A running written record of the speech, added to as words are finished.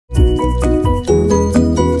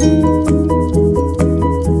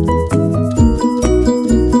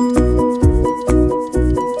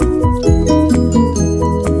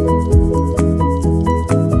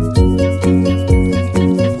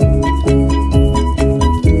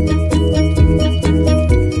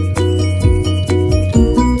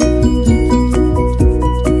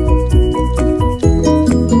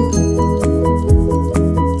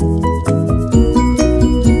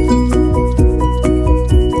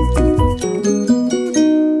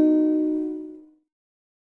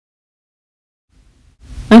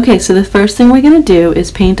Okay, so the first thing we're going to do is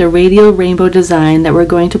paint a radial rainbow design that we're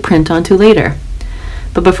going to print onto later.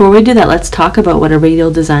 But before we do that, let's talk about what a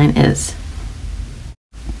radial design is.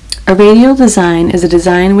 A radial design is a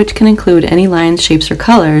design which can include any lines, shapes, or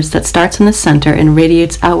colors that starts in the center and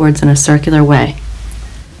radiates outwards in a circular way.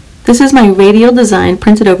 This is my radial design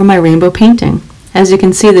printed over my rainbow painting. As you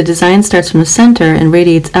can see, the design starts from the center and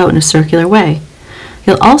radiates out in a circular way.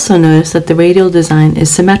 You'll also notice that the radial design is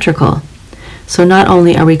symmetrical. So not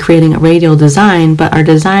only are we creating a radial design, but our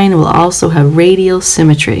design will also have radial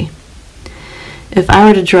symmetry. If I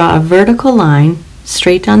were to draw a vertical line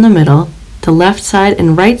straight down the middle, the left side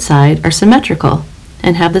and right side are symmetrical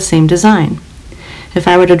and have the same design. If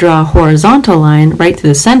I were to draw a horizontal line right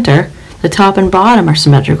through the center, the top and bottom are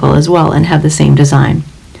symmetrical as well and have the same design.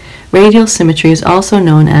 Radial symmetry is also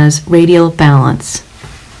known as radial balance.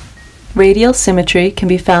 Radial symmetry can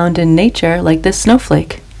be found in nature like this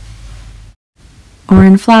snowflake, or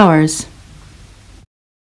in flowers.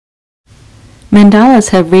 Mandalas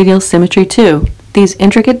have radial symmetry too. These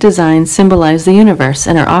intricate designs symbolize the universe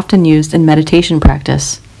and are often used in meditation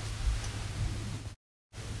practice.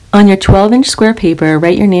 On your 12-inch square paper,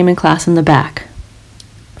 write your name and class on the back.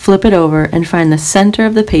 Flip it over and find the center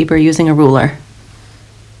of the paper using a ruler.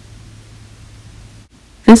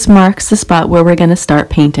 This marks the spot where we're going to start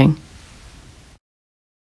painting.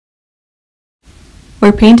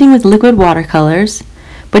 We're painting with liquid watercolors,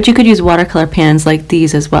 but you could use watercolor pans like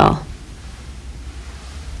these as well.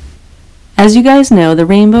 As you guys know, the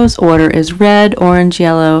rainbow's order is red, orange,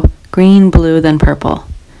 yellow, green, blue, then purple.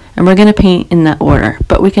 And we're going to paint in that order,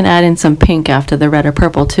 but we can add in some pink after the red or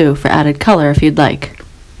purple too for added color if you'd like.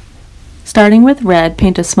 Starting with red,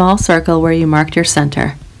 paint a small circle where you marked your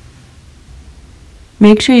center.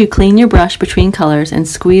 Make sure you clean your brush between colors and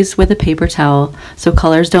squeeze with a paper towel so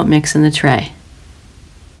colors don't mix in the tray.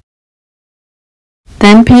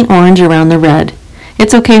 Then paint orange around the red.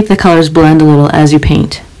 It's okay if the colors blend a little as you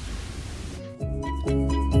paint.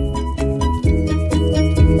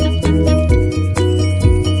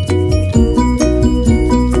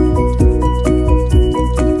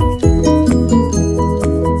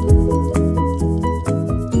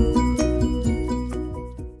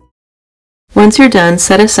 Once you're done,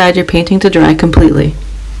 set aside your painting to dry completely.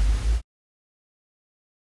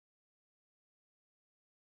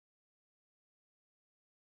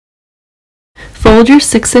 Fold your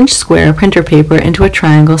 6-inch square printer paper into a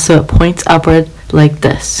triangle so it points upward like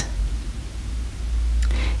this.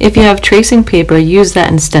 If you have tracing paper, use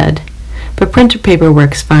that instead, but printer paper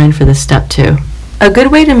works fine for this step too. A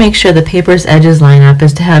good way to make sure the paper's edges line up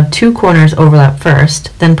is to have 2 corners overlap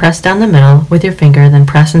first, then press down the middle with your finger, then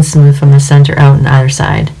press and smooth from the center out on either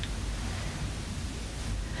side.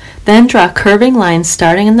 Then draw curving lines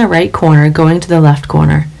starting in the right corner going to the left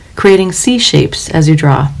corner, creating C shapes as you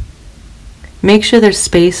draw. Make sure there's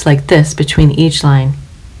space like this between each line.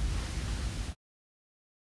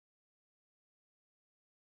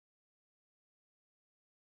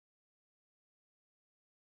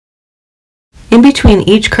 In between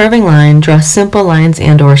each curving line, draw simple lines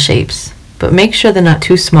and/or shapes, but make sure they're not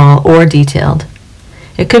too small or detailed.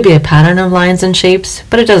 It could be a pattern of lines and shapes,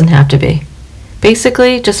 but it doesn't have to be.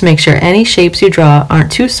 Basically, just make sure any shapes you draw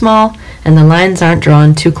aren't too small and the lines aren't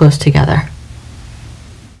drawn too close together.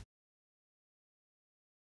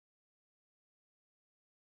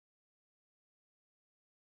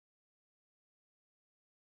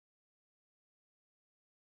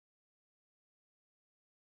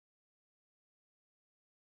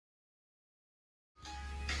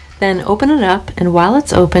 Then open it up, and while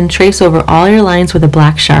it's open, trace over all your lines with a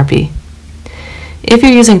black Sharpie. If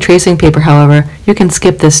you're using tracing paper, however, you can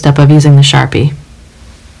skip this step of using the Sharpie.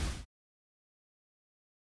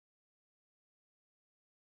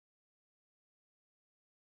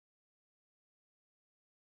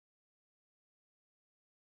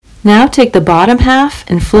 Now take the bottom half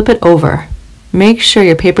and flip it over. Make sure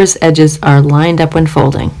your paper's edges are lined up when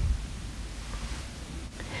folding.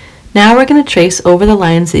 Now we're going to trace over the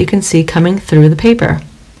lines that you can see coming through the paper.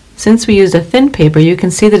 Since we used a thin paper, you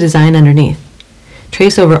can see the design underneath.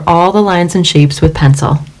 Trace over all the lines and shapes with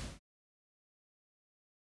pencil.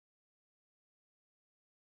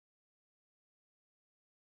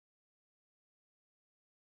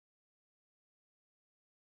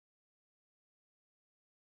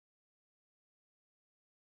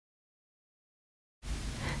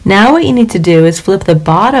 Now what you need to do is flip the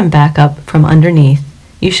bottom back up from underneath.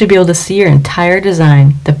 You should be able to see your entire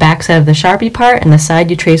design, the back side of the Sharpie part and the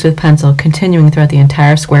side you trace with pencil, continuing throughout the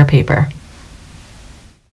entire square paper.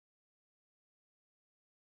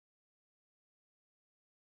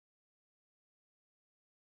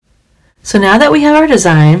 So now that we have our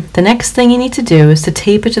design, the next thing you need to do is to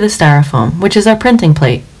tape it to the styrofoam, which is our printing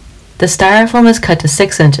plate. The styrofoam is cut to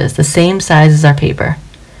 6 inches, the same size as our paper.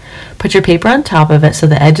 Put your paper on top of it so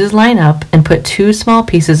the edges line up and put 2 small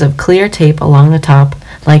pieces of clear tape along the top,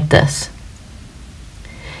 like this.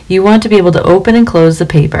 You want to be able to open and close the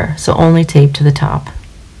paper, so only tape to the top.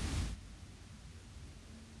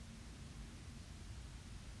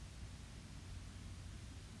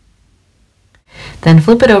 Then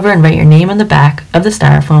flip it over and write your name on the back of the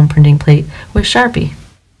styrofoam printing plate with Sharpie.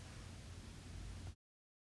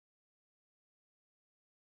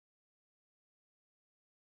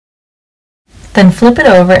 Then flip it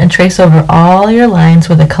over and trace over all your lines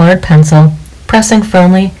with a colored pencil, pressing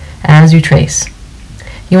firmly as you trace.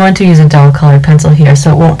 You want to use a dull colored pencil here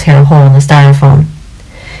so it won't tear a hole in the styrofoam.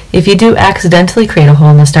 If you do accidentally create a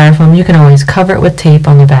hole in the styrofoam, you can always cover it with tape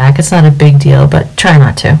on the back. It's not a big deal, but try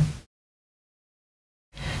not to.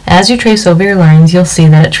 As you trace over your lines, you'll see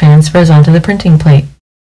that it transfers onto the printing plate.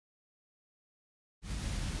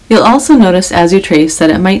 You'll also notice as you trace that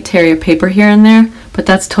it might tear your paper here and there, but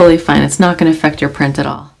that's totally fine. It's not going to affect your print at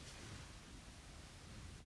all.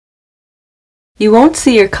 You won't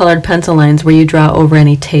see your colored pencil lines where you draw over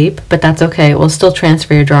any tape, but that's okay. It will still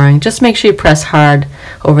transfer your drawing. Just make sure you press hard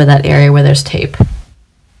over that area where there's tape.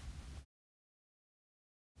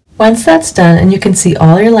 Once that's done and you can see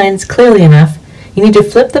all your lines clearly enough, you need to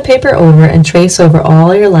flip the paper over and trace over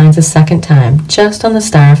all your lines a second time, just on the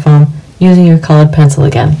styrofoam, using your colored pencil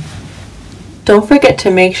again. Don't forget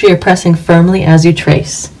to make sure you're pressing firmly as you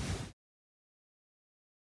trace.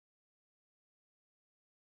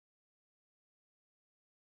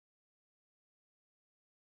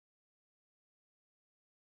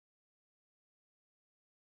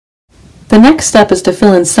 The next step is to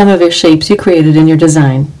fill in some of your shapes you created in your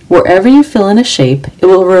design. Wherever you fill in a shape, it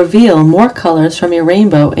will reveal more colors from your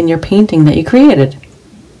rainbow in your painting that you created.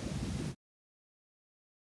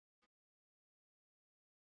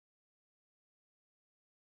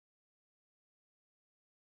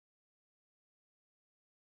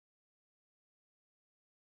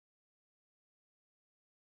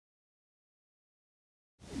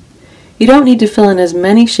 You don't need to fill in as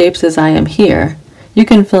many shapes as I am here. You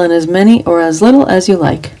can fill in as many or as little as you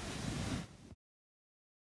like.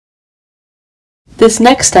 This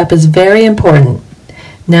next step is very important.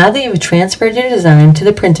 Now that you've transferred your design to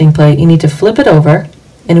the printing plate, you need to flip it over,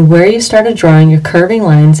 and where you started drawing your curving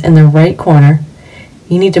lines in the right corner,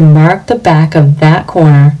 you need to mark the back of that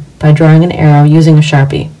corner by drawing an arrow using a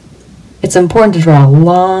Sharpie. It's important to draw a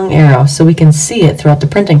long arrow so we can see it throughout the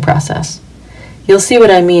printing process. You'll see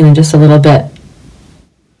what I mean in just a little bit.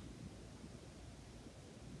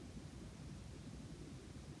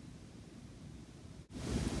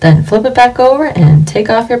 Then flip it back over and take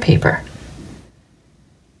off your paper.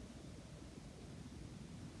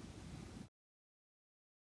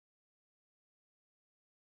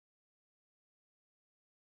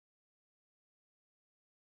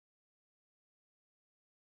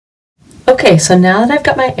 Okay, so now that I've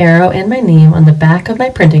got my arrow and my name on the back of my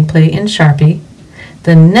printing plate in Sharpie,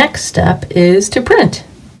 the next step is to print.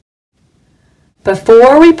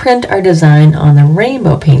 Before we print our design on the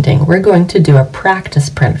rainbow painting, we're going to do a practice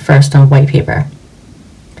print first on white paper.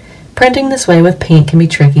 Printing this way with paint can be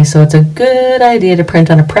tricky, so it's a good idea to print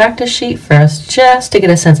on a practice sheet first, just to get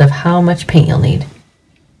a sense of how much paint you'll need.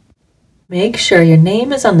 Make sure your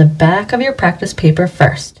name is on the back of your practice paper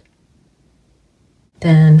first.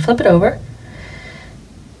 Then flip it over.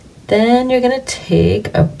 Then you're going to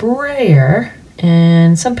take a brayer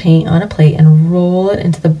and some paint on a plate and roll it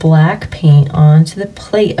into the black paint onto the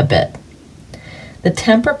plate a bit. The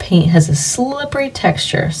tempera paint has a slippery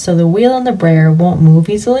texture, so the wheel on the brayer won't move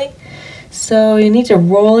easily. So you need to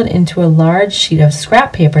roll it into a large sheet of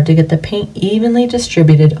scrap paper to get the paint evenly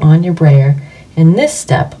distributed on your brayer, and this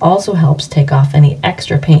step also helps take off any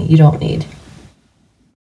extra paint you don't need.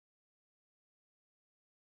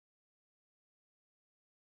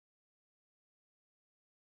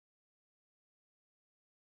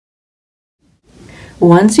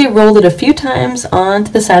 Once you've rolled it a few times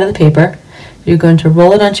onto the side of the paper, you're going to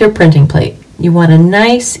roll it onto your printing plate. You want a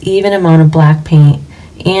nice even amount of black paint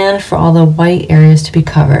and for all the white areas to be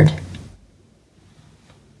covered.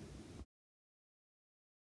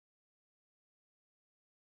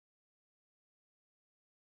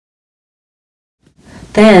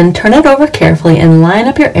 Then turn it over carefully and line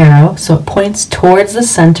up your arrow so it points towards the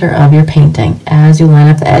center of your painting as you line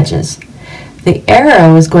up the edges. The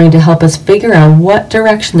arrow is going to help us figure out what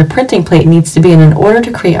direction the printing plate needs to be in order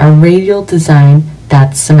to create our radial design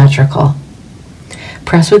that's symmetrical.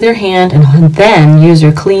 Press with your hand and then use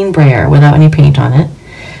your clean brayer without any paint on it.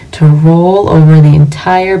 to roll over the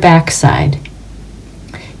entire back side.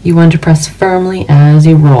 You want to press firmly as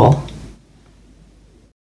you roll.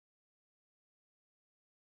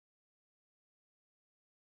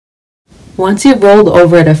 Once you've rolled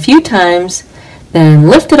over it a few times, then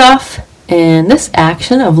lift it off, and this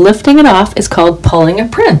action of lifting it off is called pulling a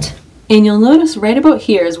print. And you'll notice right about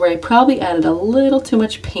here is where I probably added a little too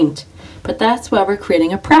much paint, but that's why we're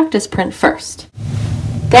creating a practice print first.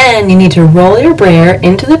 Then you need to roll your brayer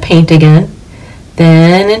into the paint again,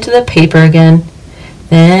 then into the paper again,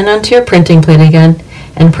 then onto your printing plate again,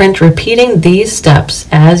 and print repeating these steps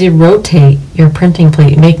as you rotate your printing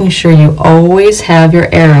plate, making sure you always have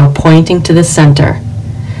your arrow pointing to the center.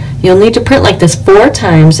 You'll need to print like this 4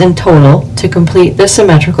 times in total to complete the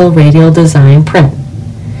symmetrical radial design print,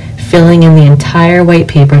 filling in the entire white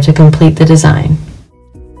paper to complete the design.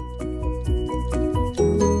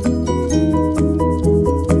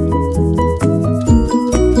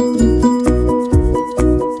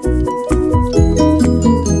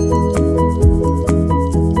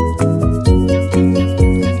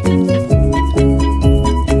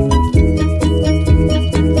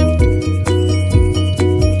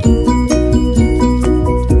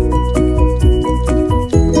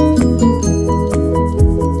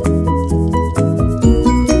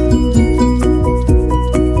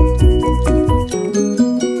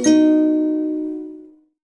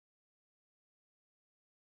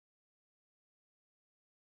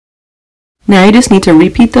 Now you just need to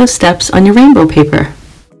repeat those steps on your rainbow paper.